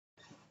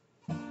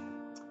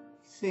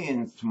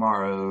Seeing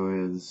tomorrow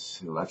is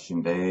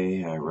election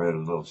day, I wrote a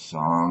little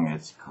song.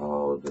 It's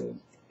called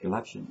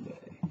Election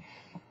Day.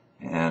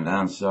 And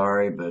I'm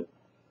sorry, but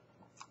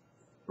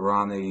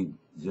Romney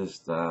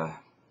just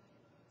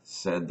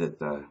said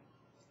that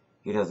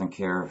he doesn't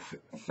care if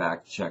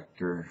fact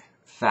checker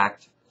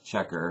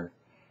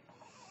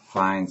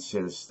finds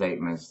his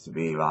statements to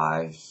be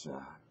lies.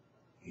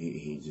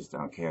 He just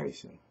don't care, he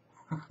said.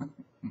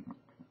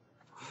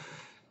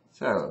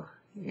 So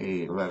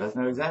he let us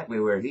know exactly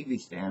where he'd be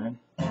standing.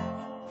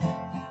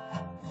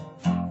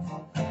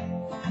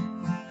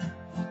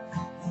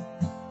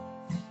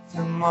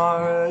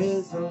 Tomorrow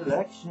is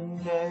election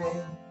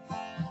day,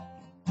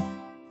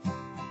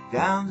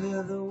 down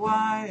to the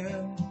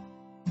wire.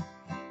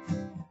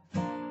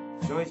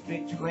 Choice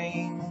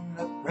between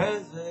the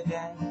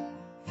president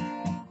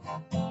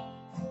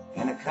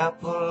and a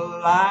couple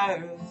of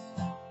liars.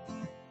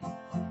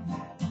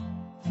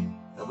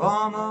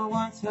 Obama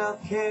wants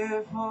health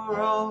care for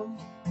all,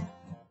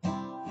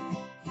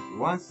 he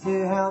wants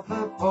to help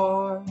the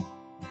poor.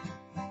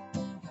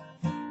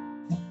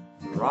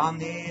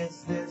 Romney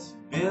is this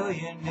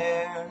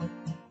billionaire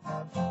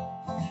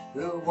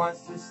who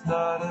wants to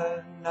start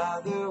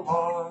another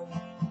war.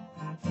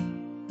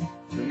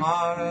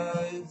 Tomorrow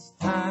it's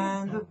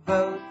time to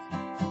vote,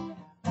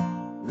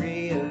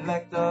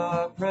 re-elect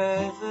our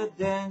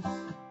president.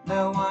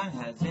 No one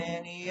has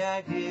any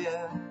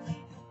idea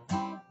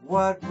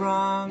what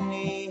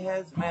Romney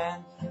has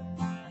meant.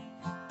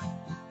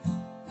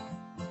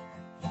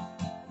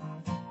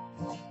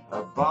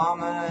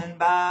 Obama and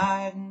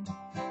Biden,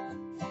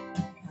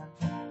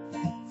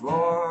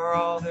 for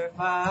all their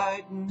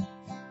fighting.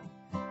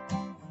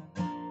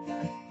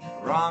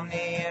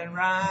 Romney and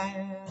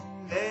Ryan,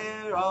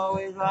 they're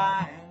always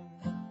lying.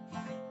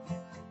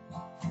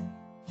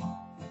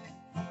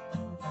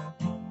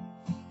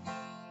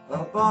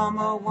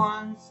 Obama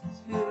wants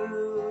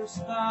to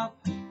stop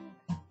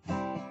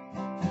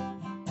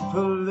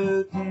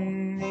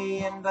polluting the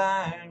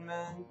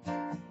environment,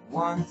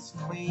 wants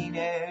clean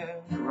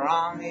air.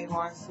 Romney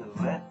wants to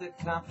let the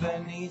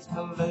companies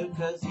pollute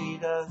 'cause he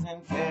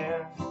doesn't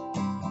care.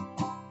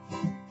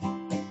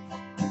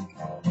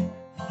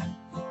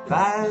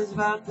 Lies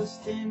about the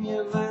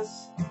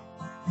stimulus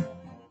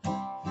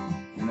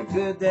and the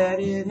good that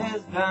it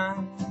has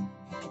done.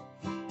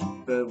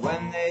 But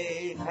when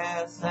they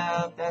pass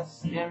out that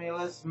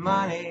stimulus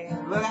money,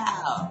 look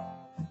out,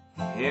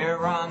 here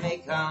Romney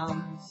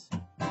comes.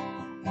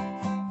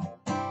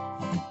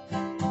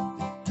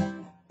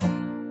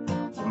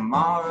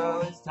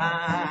 Tomorrow is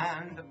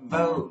time to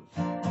vote,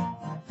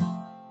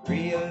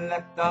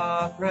 re-elect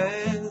our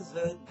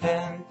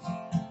president.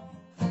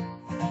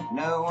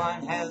 No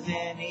one has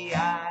any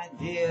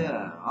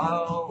idea,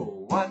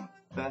 oh, what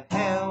the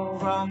hell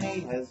Romney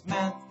has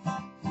meant.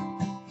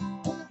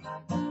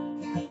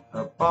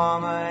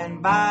 Obama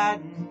and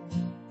Biden,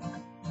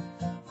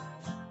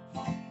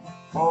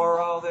 for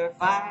all their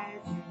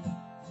fighting.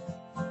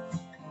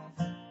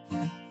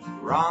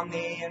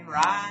 Romney and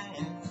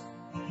Ryan,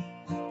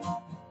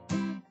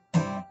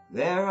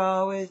 they're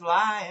always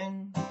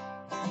lying.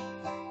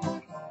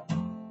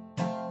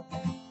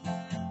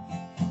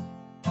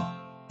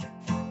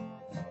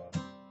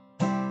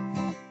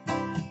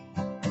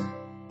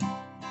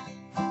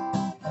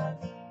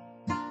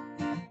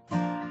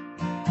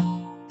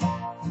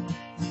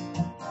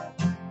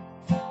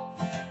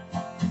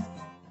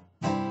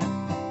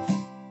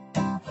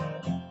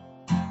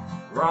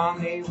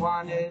 Romney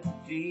wanted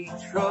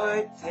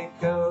Detroit to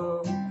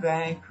go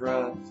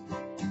bankrupt.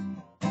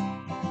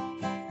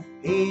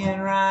 He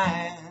and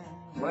Ryan,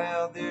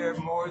 well, they're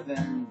more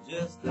than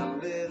just a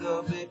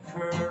little bit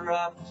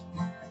corrupt.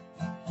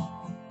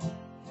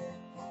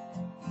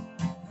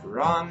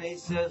 Romney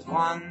says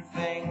one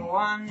thing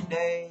one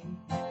day,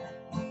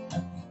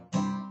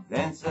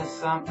 then says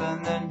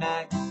something the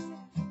next.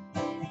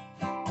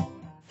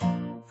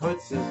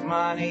 Puts his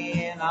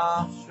money in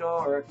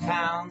offshore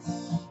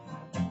accounts.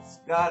 It's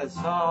got us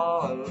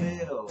all a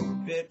little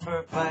bit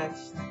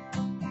perplexed.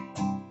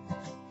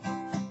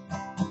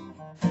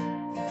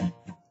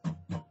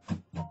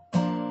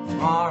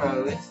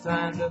 Tomorrow it's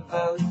time to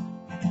vote,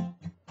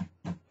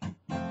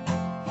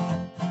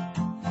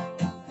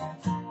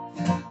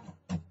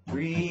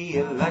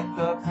 re-elect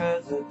our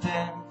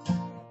president.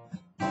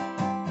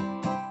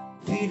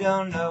 We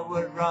don't know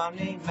what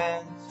Romney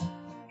meant.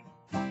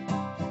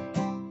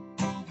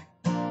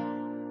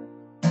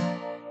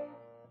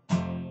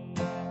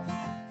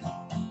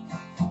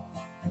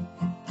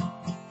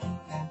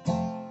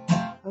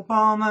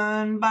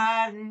 Obama and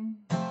Biden,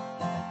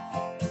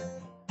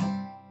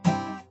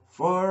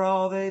 for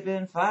all they've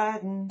been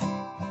fighting.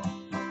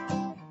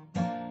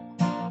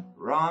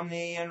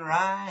 Romney and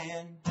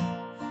Ryan,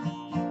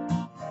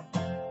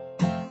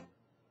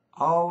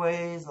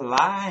 always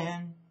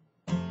lying.